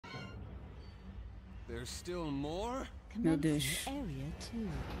There's still more? Meu Deus. Area 2.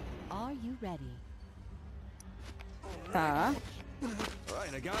 Are you ready? Tá.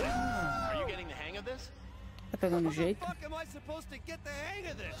 Right, I got it. Are you getting the hang of this? Tá pegando How the jeito. fuck am I supposed to get the hang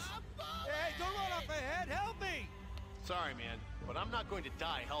of this? Hey, don't run off ahead. Help me! Sorry, man, but I'm not going to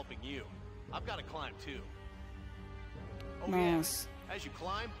die helping you. I've got to climb too. Oh Nossa. yeah, as you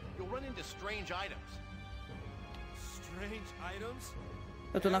climb, you'll run into strange items. Strange items?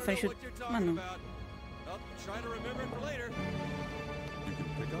 Eu tô I na don't frente know do... what you're Ah, talking não. about. I'll try to remember it for later. You can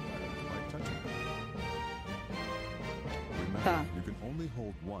pick up items by touching them. Remember, Tá. you can only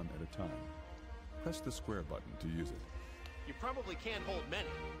hold one at a time. Press the square button to use it. You probably can't hold many,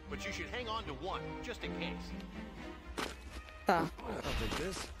 but you should hang on to one, just in case. Tá. I'll take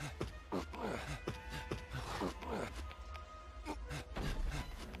this.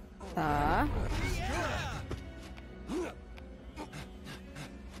 Tá.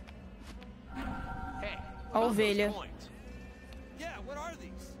 Hey, A about those ovelha. coins. Yeah, what are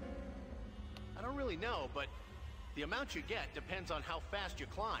these? I don't really know, but the amount you get depends on how fast you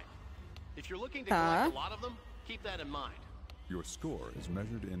climb. If you're looking to Tá. collect a lot of them, keep that in mind. Your score is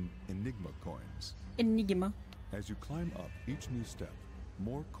measured in Enigma coins. Enigma. As you climb up each new step,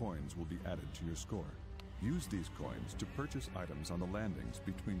 more coins will be added to your score. Use these coins to purchase items on the landings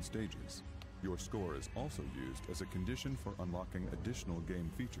between stages. Your score is also used as a condition for unlocking additional game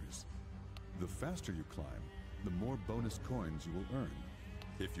features. The faster you climb, the more bonus coins you will earn.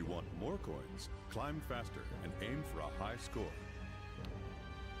 If you want more coins, climb faster and aim for a high score.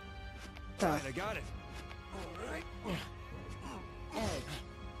 Tá. Right, I got it. All right.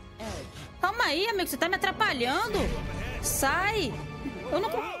 Calma aí, amigo. Você tá me atrapalhando. Sai. Eu não...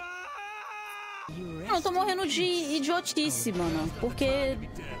 Eu tô morrendo de idiotice, mano. Porque...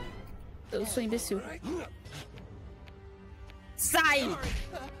 Eu sou imbecil. Sai!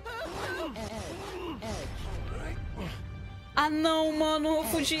 Ah, não, mano. Eu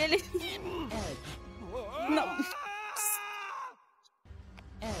fudi ele. Não.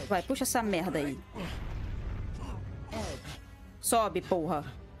 Vai, puxa essa merda aí. Sobe, porra.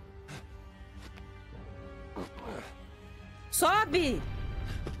 Sobe!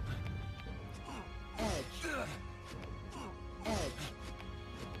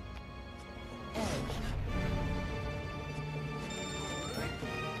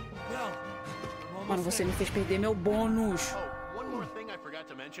 Mano, você me fez perder meu bônus. Oh, one more thing I forgot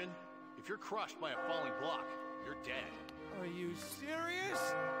to mention. If you're crushed by a falling block, you're dead. Are you serious?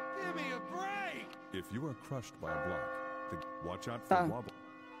 Give me a break! If you are crushed by a block, watch out for Tá. wobble.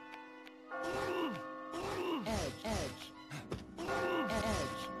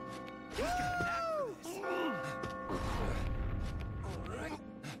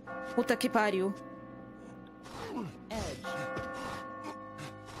 Puta que pariu.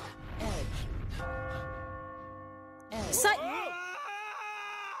 Sai!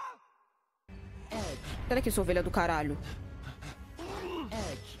 Sai daqui, sua ovelha do caralho.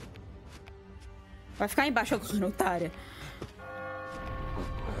 Vai ficar embaixo agora, otária.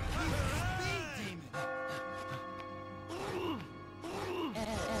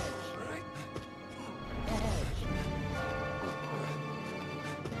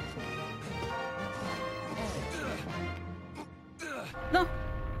 Não!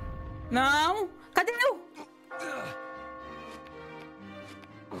 Não! Cadê eu?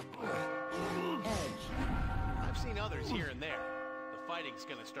 I've seen others here and there. The fighting's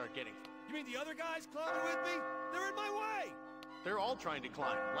gonna start getting... You mean the other guys climbing with me? They're in my way! They're all trying to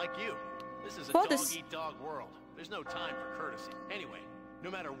climb, like you. This is a Foda-se. dog-eat-dog world. There's no time for courtesy. Anyway,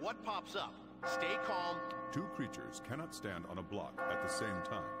 no matter what pops up, stay calm. Two creatures cannot stand on a block at the same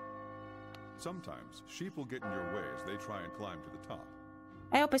time. Sometimes sheep will get in your way as they try and climb to the top.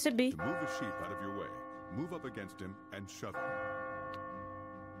 É, eu percebi. To move a sheep out of your way, move up against him and shove him.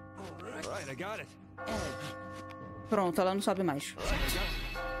 All right, I got it. Pronto, ela não sobe mais.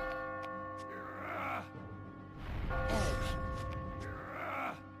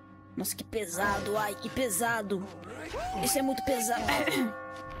 Nossa, que pesado. Ai, que pesado. Isso é muito pesado.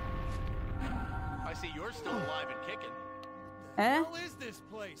 I see you're still alive and kicking. É? What is this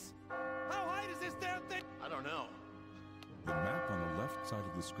place? How high does this damn thing? I don't know. The map on the left side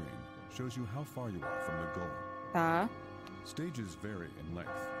of the screen shows you how far you are from the goal. Tá. Stages vary in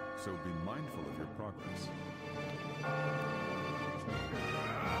length, so be mindful of your progress.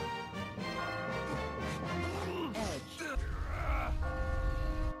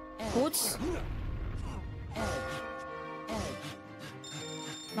 Putz.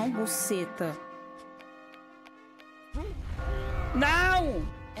 Não, buceta. Não!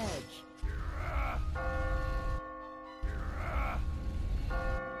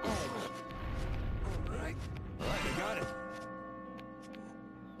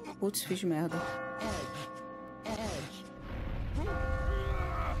 Putz, fiz merda.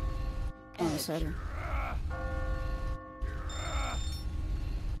 Mano, sério.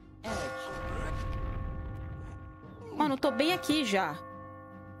 Mano, eu tô bem aqui já.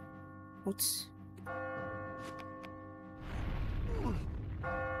 Putz.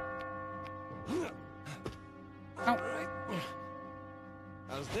 Não.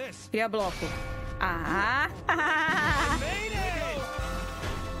 Cria bloco. Ah!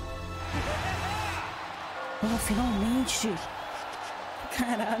 Oh, finalmente!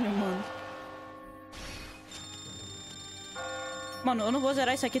 Caralho, mano. Mano, eu não vou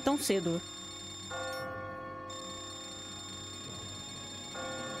zerar isso aqui tão cedo.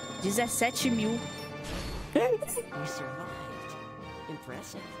 17 mil.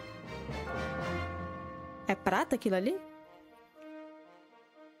 É prata aquilo ali?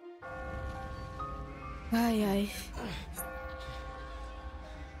 Ai, ai.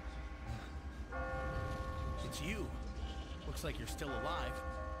 It's you. Looks like you're still alive.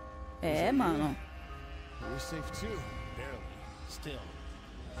 É, mano. You're safe too. Barely. Still.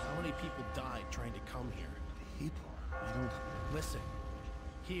 How many people died trying to come here? People? I don't... Listen.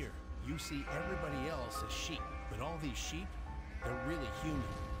 Here, you see everybody else as sheep. But all these sheep, they're really human.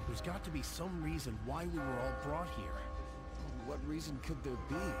 There's got to be some reason why we were all brought here. What reason could there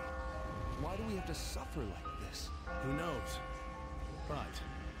be? Why do we have to suffer like this? Who knows? But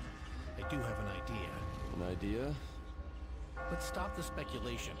I do have an idea. An idea? Let's stop the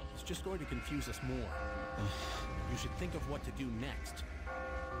speculation. It's just going to confuse us more. You should think of what to do next.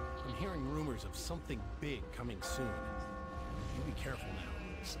 I'm hearing rumors of something big coming soon. You be careful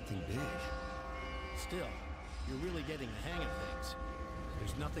now. Something big? Still, you're really getting the hang of things.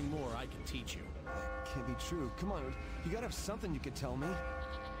 There's nothing more I can teach you. That can't be true. Come on, you gotta have something you could tell me.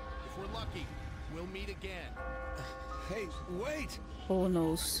 If we're lucky, we'll meet again. Hey, wait! Oh,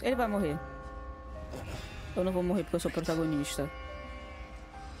 nossa. Ele vai morrer. Eu não vou morrer porque eu sou protagonista.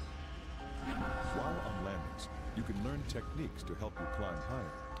 While on landings, you can learn techniques to help you climb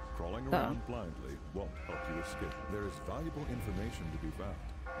higher. Crawling around blindly won't help you escape. There is valuable information to be found,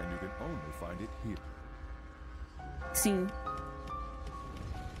 and you can only find it here. Sim.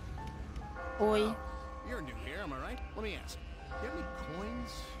 Oi. You're new here, am I right? Let me ask. Do you have any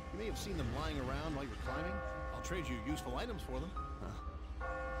coins? You may have seen them lying around while you're climbing. I'll trade you useful items for them.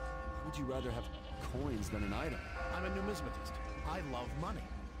 Would you rather have coins than an item? I'm a numismatist. I love money.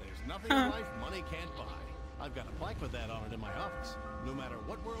 There's nothing in life money can't buy. I've got a plaque with that on it in my office. No matter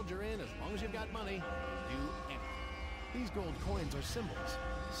what world you're in, as long as you've got money, do anything. These gold coins are symbols,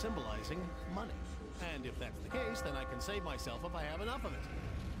 symbolizing money. And if that's the case, then I can save myself if I have enough of it.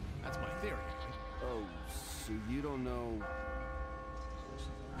 That's my theory. Oh, so you don't know...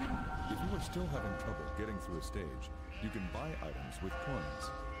 If you are still having trouble getting through a stage, you can buy items with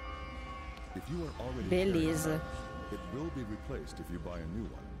coins. If you are already Beleza. it will be replaced if you buy a new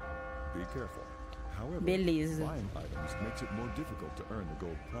one. Be careful. However, Beleza. buying items makes it more difficult to earn the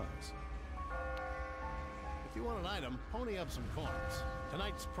gold prize. If you want an item, pony up some coins.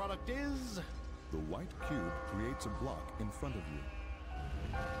 Tonight's product is... The white cube creates a block in front of you.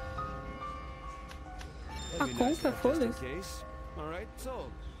 A compra, foda-se. Case. All right,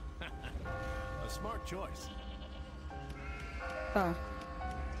 sold. A smart choice. Tá.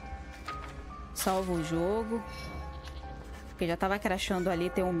 Salvo o jogo. Porque já tava crashando ali,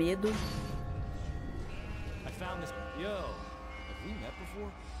 tenho medo. I found this. Yo, have we met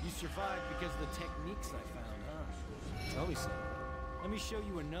before? You survived because of the techniques I found, huh? Tell me something. Let me show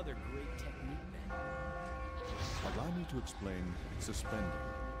you another great technique then. Allow me to explain suspending.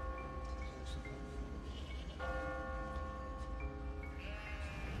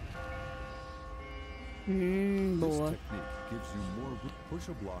 Boa. This technique gives you more push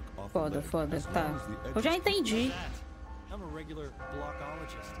a block off Foda, the leg foda, as tá. long as the edges Eu já entendi. That. I'm a regular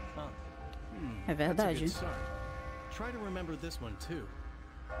blockologist, huh? É That's a verdade. good start. Try to remember this one too.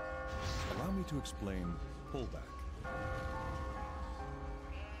 Allow me to explain pullback.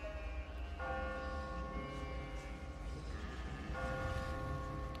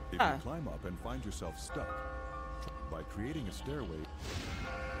 If Ah. you climb up and find yourself stuck, by creating a stairway,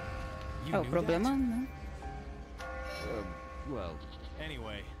 You É o knew problema, that? né? Well,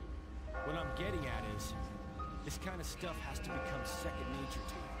 Anyway, what I'm getting at is, this kind of stuff has to become second nature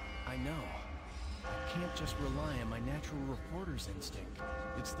to you. I know. I can't just rely on my natural reporter's instinct.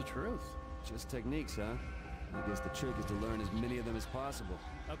 It's the truth. just techniques, huh? I guess the trick is to learn as many of them as possible.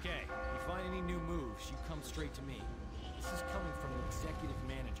 Okay, you find any new moves, you come straight to me. This is coming from the executive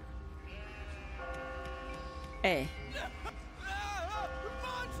manager. É.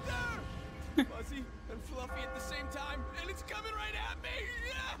 Monster! Fuzzy and fluffy at the same time, and It's coming right at me!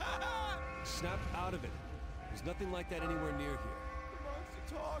 Snap out of it. There's nothing like that anywhere near here. The monster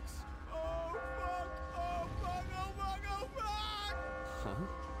talks. Oh, fuck! Oh, fuck! Oh, fuck! Oh, fuck! Huh?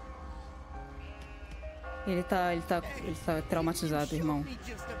 Ele tá traumatizado, irmão.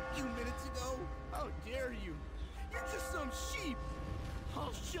 Just a few minutes ago. How dare you? You're just some sheep.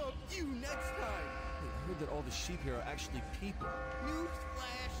 I'll shove you next time. Hey, I heard that all the sheep here are actually people.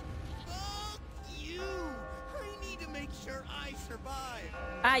 Newsflash. Fuck you. I need to make sure I survive.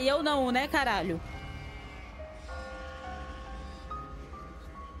 Ah, e eu não, né, caralho?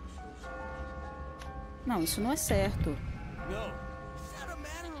 Não, isso não é certo. No. Is that a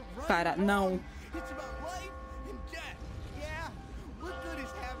matter of right Cara, or wrong? não. It's about life and death. Yeah. What good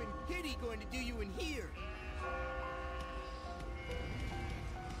is having pity going to do you in here?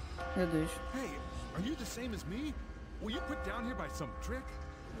 Meu Deus. Hey, are you the same as me? Were you put down here by some trick?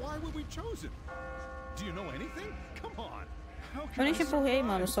 Why were we chosen? Do you know anything? Come on. How Eu can nem I te empurrei,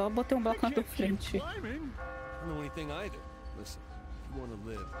 mano. survive? Só botei um bloco I na tua can't keep frente. climbing. I don't know anything either. Listen, if you want to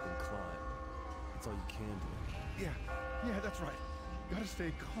live, then climb. That's all you can do. Yeah, that's right. Gotta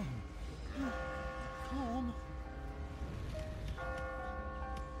stay calm. Calm.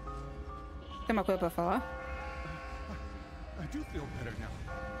 Tem uma coisa pra falar? I do feel better now.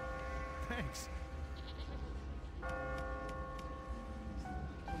 Thanks.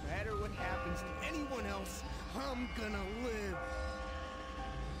 No matter what happens to anyone else, I'm gonna live.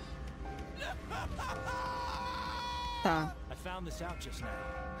 Tá. I found this out just now.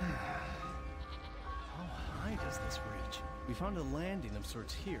 How high does this reach? We found a landing of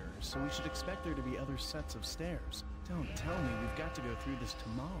sorts here, so we should expect there to be other sets of stairs. Don't tell me we've got to go through this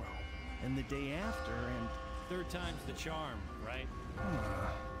tomorrow, and the day after, and... Third time's the charm, right?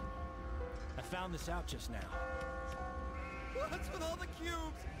 I found this out just now. What's with all the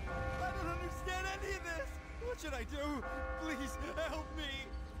cubes? I don't understand any of this. What should I do? Please help me.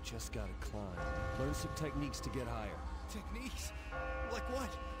 Just gotta climb. Learn some techniques to get higher. Techniques? Like what?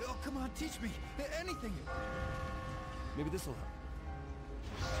 Oh, come on, teach me. Anything. Maybe this'll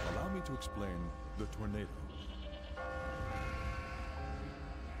help. Allow me to explain the tornado.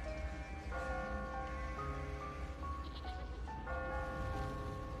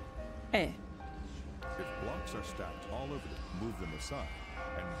 É. If blocks are stacked all over it, move them aside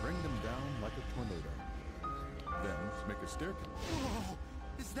and bring them down like a tornado. Then make a staircase. Whoa!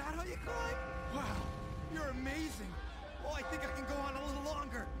 Is that how you climb? Wow, you're amazing. Oh, I think I can go on a little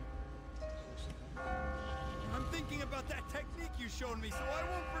longer. I'm thinking about that technique you showed me, so I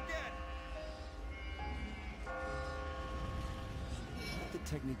won't forget. The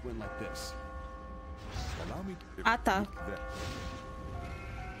technique went like this. Allow me to... Ah, tá. Then.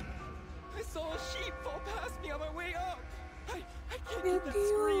 I saw a sheep fall past me on my way up. I can't get that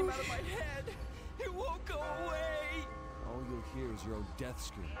scream out of my head. It won't go away. All you'll hear is your own death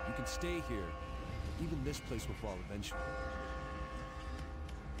scream. You can stay here. Even this place will fall eventually.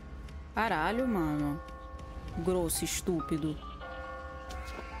 Caralho, mano. Grosso, estúpido.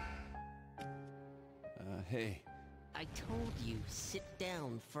 Hey. I told you, sit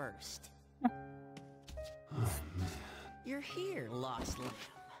down first. You're here, Lost Lamb.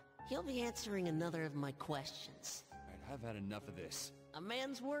 He'll be answering another of my questions. Alright, I've had enough of this. A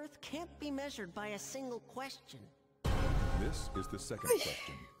man's worth can't be measured by a single question. This is the second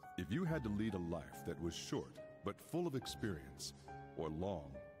question. If you had to lead a life that was short but full of experience, or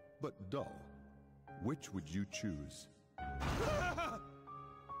long but dull, which would you choose?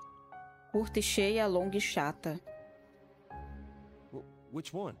 Curta e cheia, longa e chata.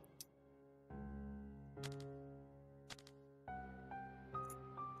 Which one?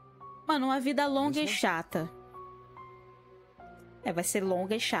 Mano, uma vida longa e chata. É, vai ser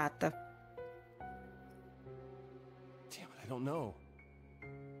longa e chata. Damn it, I don't know.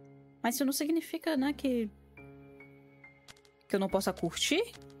 Mas isso não significa, né, que eu não possa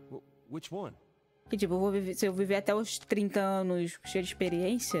curtir? Which one? Que tipo, se eu viver até os 30 anos cheio de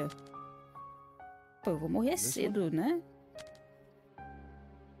experiência, pô, eu vou morrer cedo, né?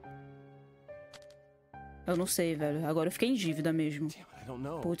 Eu não sei, velho. Agora eu fiquei em dívida mesmo. Damn it, I don't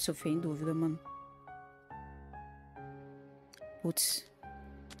know. Putz, eu fiquei em dúvida, mano. Putz.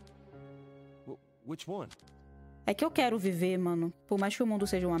 Which one? É que eu quero viver, mano. Por mais que o mundo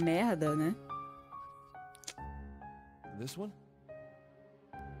seja uma merda, né? This one?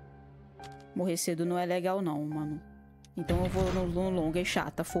 Morrer cedo não é legal, não, mano. Então eu vou no longa e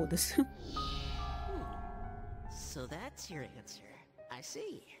chata, foda-se. So that's your answer. I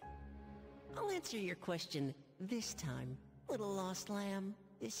see. I'll answer your question this time, little lost lamb.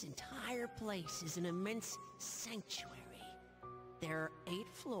 This entire place is an immense sanctuary. There are 8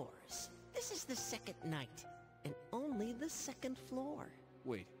 floors. This is the second night, and only only the second floor.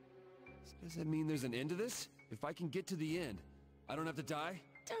 Wait, so does that mean there's an end to this? If I can get to the end, I don't have to die?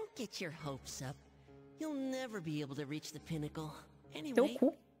 Don't get your hopes up. You'll never be able to reach the pinnacle. Teu Anyway,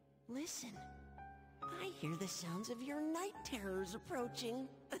 cu. listen. I hear the sounds of your night terrors approaching.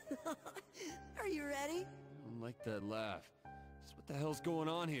 Are you ready? I don't like that laugh. So what the hell's going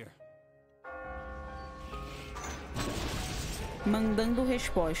on here? Mandando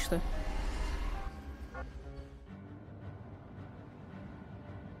resposta.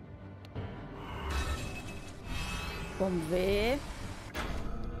 Vamos ver.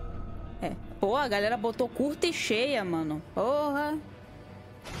 É. Pô, a galera botou curta e cheia, mano. Porra.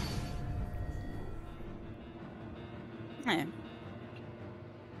 É.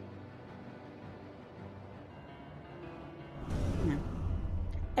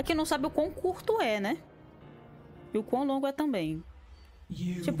 É que não sabe o quão curto é, né? E o quão longo é também.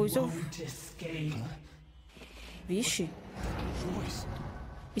 Tipo, isso eu... Vixe.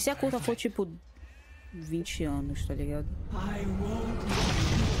 E se a curta for, tipo, 20 anos, tá ligado?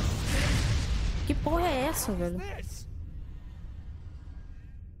 Que porra é essa, velho?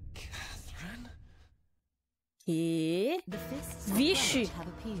 Que? Vixe!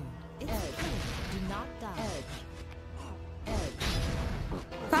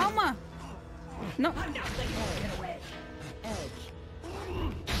 Calma! Não!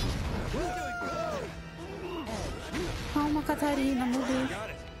 Calma, Catarina, meu Deus.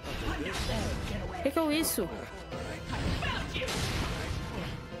 Que é isso?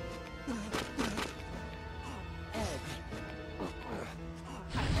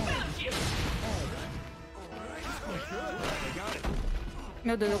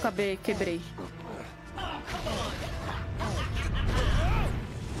 Meu Deus, eu quebrei.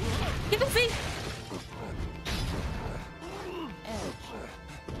 O que eu fiz?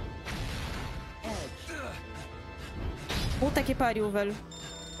 Puta que pariu, velho.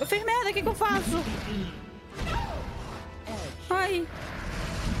 Eu fiz merda, o que eu faço? Ai.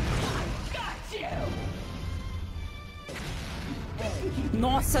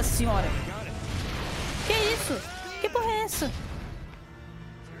 Nossa senhora. Que isso? Que porra é essa?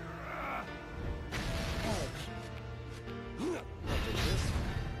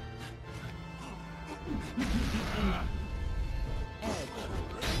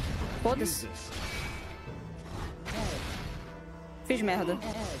 Foda-se. Fiz merda.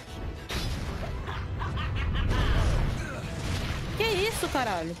 Que isso,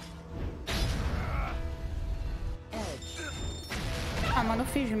 caralho? Ah, mano, eu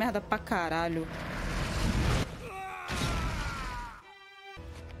fiz merda pra caralho.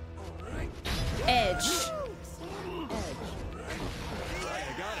 Edge.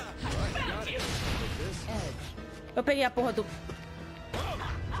 Eu peguei a porra do...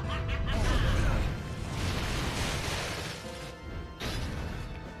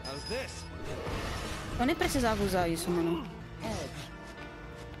 Eu nem precisava usar isso, mano.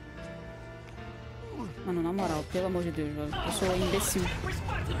 Mano, na moral, pelo amor de Deus, velho. Eu sou imbecil.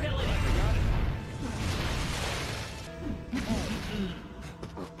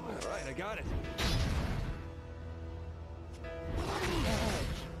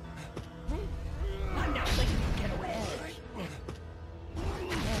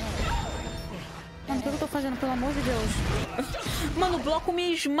 Mano, o que eu tô fazendo, pelo amor de Deus? Mano, o bloco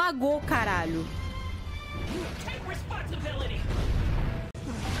me esmagou, caralho.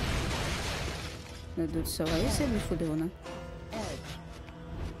 Meu Deus do céu, aí você me fudeu, né?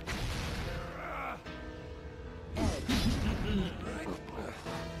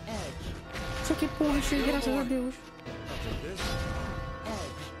 Isso aqui, porra, graças a Deus.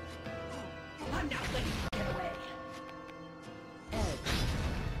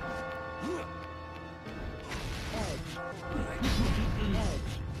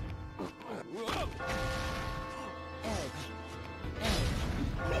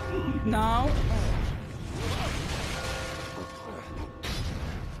 Não.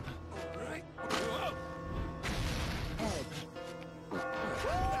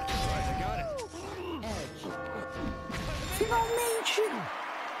 Finalmente.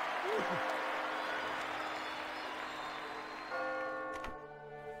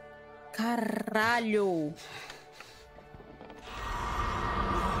 Caralho.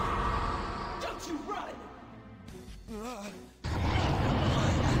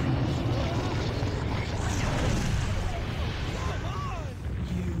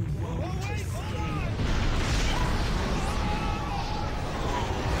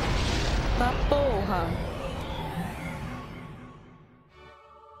 Da porra.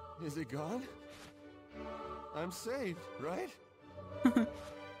 Is it gone? I'm safe, right?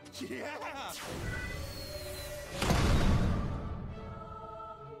 Yeah!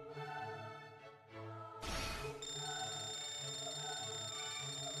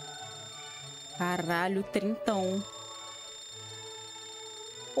 Caralho, trintão.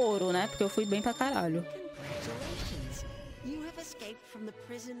 Ouro, né? Porque eu fui bem pra caralho. Congratulations. You have escaped from the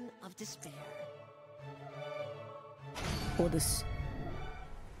prison of despair. Foda-se.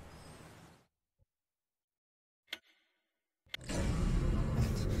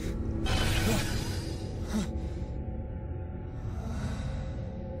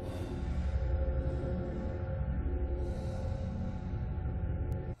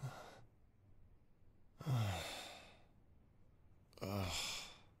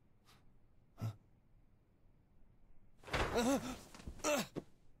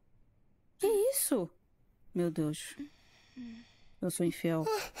 Que isso? Meu Deus. Eu sou infiel.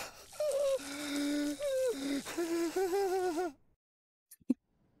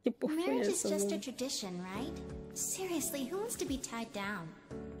 Que porra foi Marriage is essa, just a mano? tradition, right? Seriously, who wants to be tied down?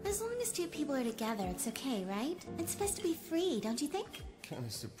 As long as two people are together, it's okay, right? It's supposed to be free, don't you think? Kind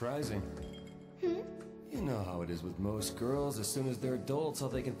of surprising. You know how it is with most girls. As soon as they're adults, all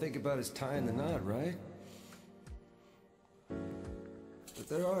they can think about is tying the knot, right? But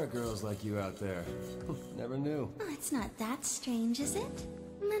there are girls like you out there. Never knew. Well, it's not that strange, is it?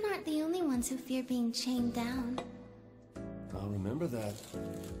 Men aren't the only ones who fear being chained down. I'll remember that.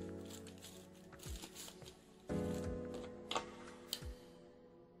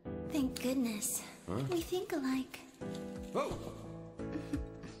 Thank goodness. Huh? We think alike. Whoa!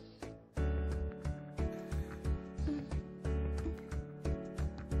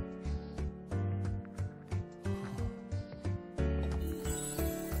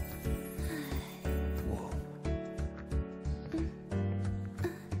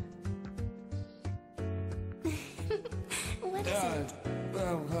 What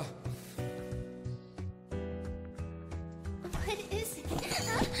is it? What is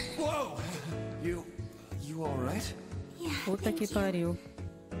it? Whoa! You all right? Yeah, Puta thank que you. pariu.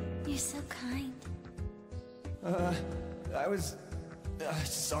 You're so kind. I was...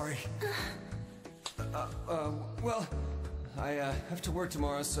 sorry. Well, I have to work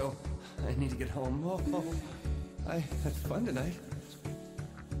tomorrow, so I need to get home. Oh, I had fun tonight.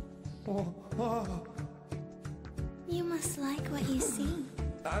 You must like what you see.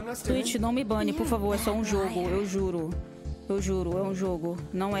 I'm not staring. Twitch, não me bane, por favor. É só um jogo. Eu juro. Eu juro, é um jogo.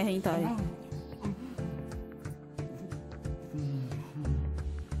 Não é hentai.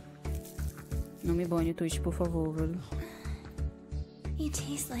 Não me bane, Twitch, por favor, velho. You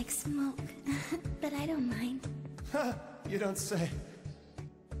taste like smoke, but I don't mind. You don't say.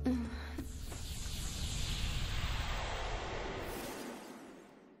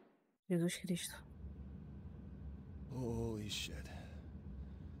 Jesus Cristo. Holy shit.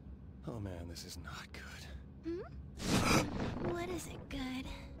 Oh man, this is not good. What is it good?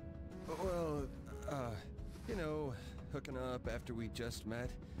 Well, you know, hooking up after we just met.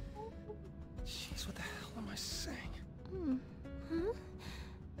 Jeez, what the hell am I saying?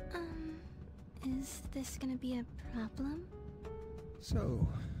 Huh? Is this gonna be a problem? So,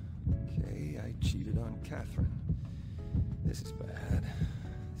 okay, I cheated on Catherine. This is bad.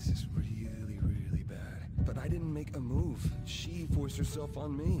 This is really, really bad. But I didn't make a move. She forced herself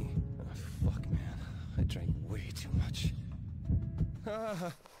on me. Oh, fuck, man. I drank way too much.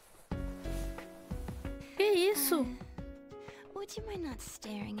 Que isso? Would you mind not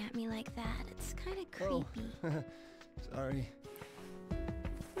staring at me like that? It's kind of Oh. creepy. Sorry.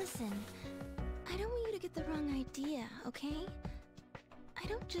 Listen, I don't want you to get the wrong idea, okay? I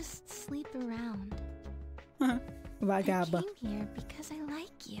don't just sleep around. I Vagaba. came here because I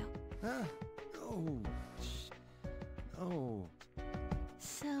like you. Ah. Oh. Oh.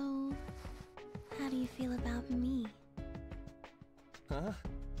 So, how do you feel about me? Huh?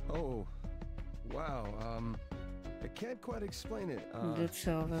 Oh. Wow, I can't quite explain it. Meu Deus do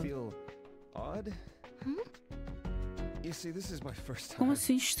céu, I velho. feel odd. You see, this is my first time. Como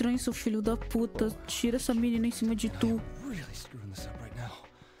assim estranho, seu filho da puta? Tira essa menina em cima de tu. Really screwing this up right now.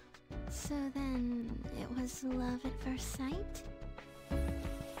 So then, it was love at first sight?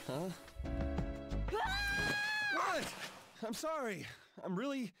 Huh? What? I'm sorry. I'm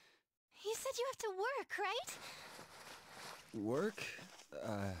really... You said you have to work, right? Work?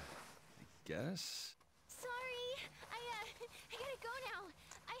 I guess? Sorry, I gotta go now.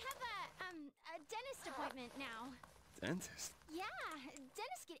 I have a dentist appointment now. Dentist? Yeah,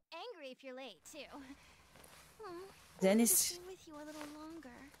 dentists get angry if you're late, too. Dentist. I'll with you a little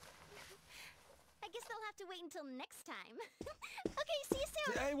longer. I guess they'll have to wait until next time. Okay, see you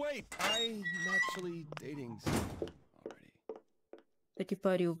soon. Hey, wait! I'm actually dating someone already. Puta que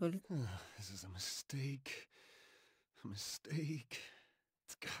pariu, velho. This is a mistake. A mistake.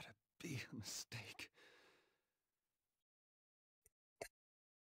 It's gotta be a mistake.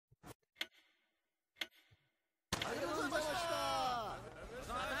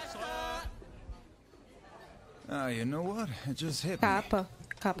 Ah, you know what? It just hit me.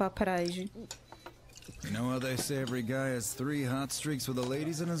 Capa praia. You know how they say every guy has 3 hot streaks with the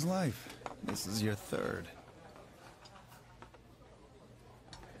ladies in his life? This is your 3rd.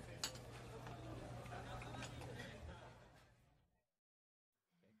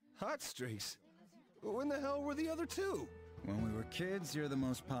 Hot streaks? When the hell were the other 2? When we were kids, you're the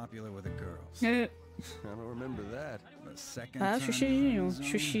most popular with the girls. I don't remember that. The second time you were in the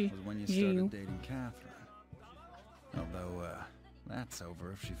zone was when you started dating Catherine. Although, that's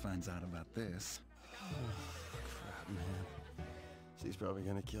over if she finds out about this. Crap, man. She's probably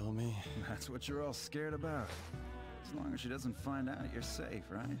gonna kill me. That's what you're all scared about. As long as she doesn't find out, you're safe,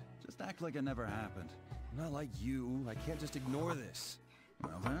 right? Just act like it never happened. I'm not like you. I can't just ignore this.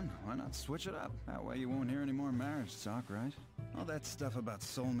 Well then, why not switch it up? That way you won't hear any more marriage talk, right? All that stuff about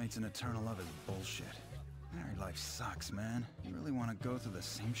soulmates and eternal love is bullshit. Married life sucks, man. You really want to go through the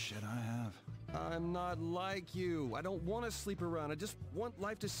same shit I have. I'm not like you. I don't want to sleep around. I just want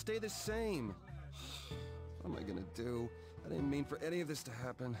life to stay the same. What am I gonna do? I didn't mean for any of this to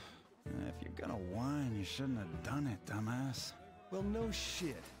happen. If you're gonna whine, you shouldn't have done it, dumbass. Well, no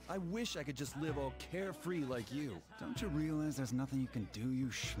shit. I wish I could just live all carefree like you. Don't you realize there's nothing you can do, you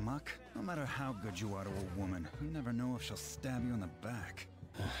schmuck? No matter how good you are to a woman, you never know if she'll stab you in the back.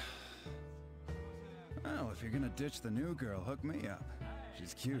 Well, if you're gonna ditch the new girl, hook me up.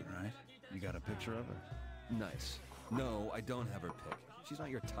 She's cute, right? You got a picture of her? Nice. No, I don't have her pic. She's not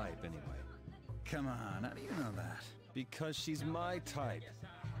your type anyway. Come on, how do you know that? Because she's my type.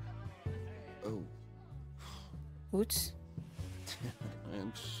 Oh. Putz.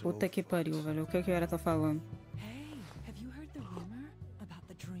 So... Puta que pariu, velho. O que ela tá falando? Hey, have you heard the rumor about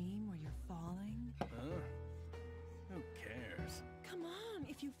the dream where you're falling? Who cares? Come on,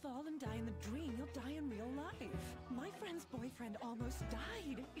 if you fall and die in the dream, you'll die in real life. My friend's boyfriend almost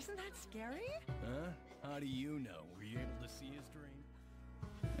died. Isn't that scary? Huh? How do you know? Were you able to see his dream?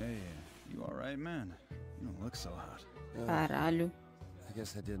 Hey, you alright, man? You don't look so hot. Caralho. I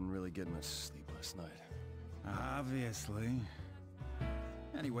guess I didn't really get much sleep last night. Obviously.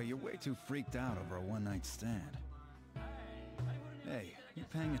 Anyway, you're way too freaked out over a one-night stand. Hey, you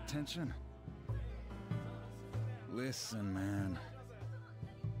paying attention? Listen, man.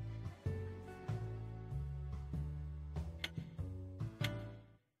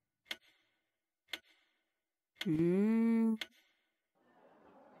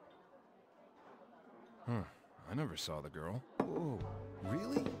 I never saw the girl. Whoa,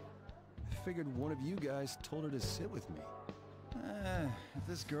 really? I figured one of you guys told her to sit with me. If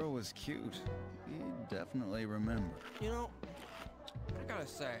this girl was cute, you'd definitely remember. You know, I gotta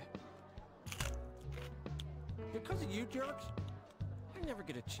say, because of you jerks, I never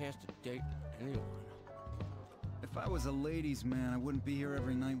get a chance to date anyone. If I was a ladies' man, I wouldn't be here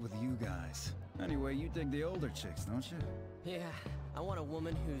every night with you guys. Anyway, you dig the older chicks, don't you? Yeah, I want a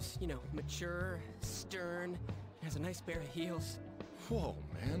woman who's, you know, mature, stern, has a nice pair of heels. Whoa,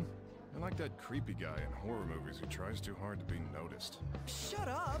 man. I like that creepy guy in horror movies who tries too hard to be noticed. Shut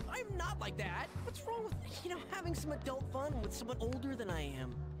up! I'm not like that! What's wrong with, you know, having some adult fun with someone older than I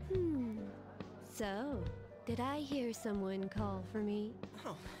am? So, did I hear someone call for me?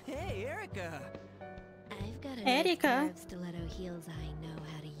 Oh, hey, Erica! I've got a Erica? pair of stiletto heels I know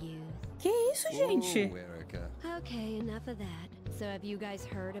how to use. Que isso, gente? Whoa, Erica. Okay, enough of that. So have you guys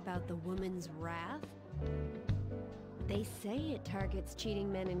heard about the woman's wrath? They say it targets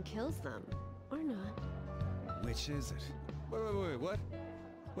cheating men and kills them. Or not. Which is it? Wait, what?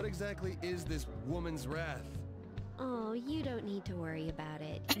 What exactly is this woman's wrath? Oh, you don't need to worry about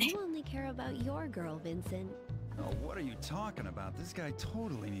it. You only care about your girl, Vincent. Oh, what are you talking about? This guy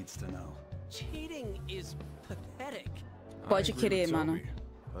totally needs to know. Cheating is pathetic. Pode querer, mano.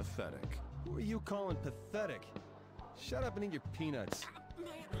 Pathetic. Who are you calling pathetic? Shut up and eat your peanuts. My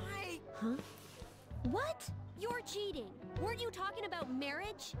eye! Huh? What? You're cheating. Weren't you talking about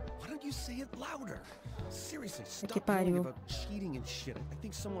marriage? Why don't you say it louder? Seriously, que stop yelling pariu. about cheating and shit. I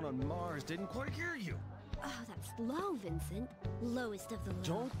think someone on Mars didn't quite hear you. Oh, that's low, Vincent. Lowest of the low.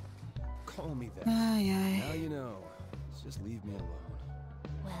 Don't call me that. Ai, ai. Now you know. Just leave me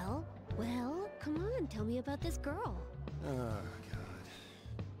alone. Well, come on, tell me about this girl. Oh, God.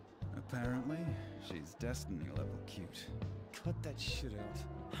 Apparently, she's Destiny level cute. Cut that shit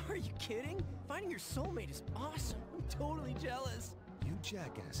out. Are you kidding? Finding your soulmate is awesome. I'm totally jealous. You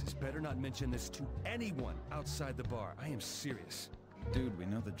jackasses better not mention this to anyone outside the bar. I am serious. Dude, we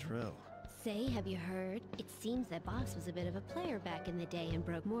know the drill. Say, have you heard? It seems that Boss was a bit of a player back in the day and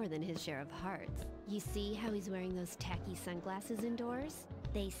broke more than his share of hearts. You see how he's wearing those tacky sunglasses indoors?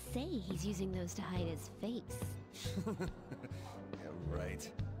 They say he's using those to hide his face. Yeah, right.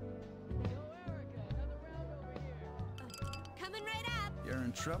 Coming right up! You're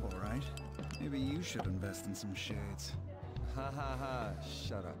in trouble, right? Maybe you should invest in some shades. Ha ha ha,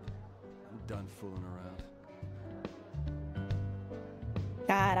 shut up. I'm done fooling around.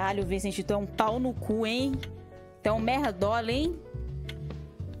 Caralho, Vicente, tu é um pau no cu, hein? Tu é um merdola, hein?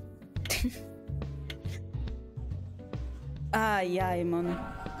 Ai, ai, mano.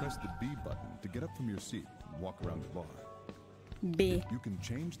 Press the B button to get up from your seat and walk around the bar. B. You can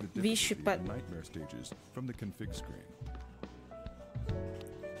change the Vixe, difficulty of nightmare stages from the config screen.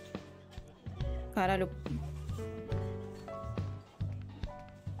 Caralho.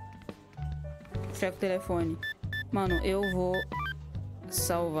 Checa o telefone. Mano, eu vou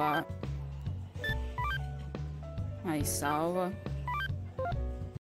salvar. Aí, salva.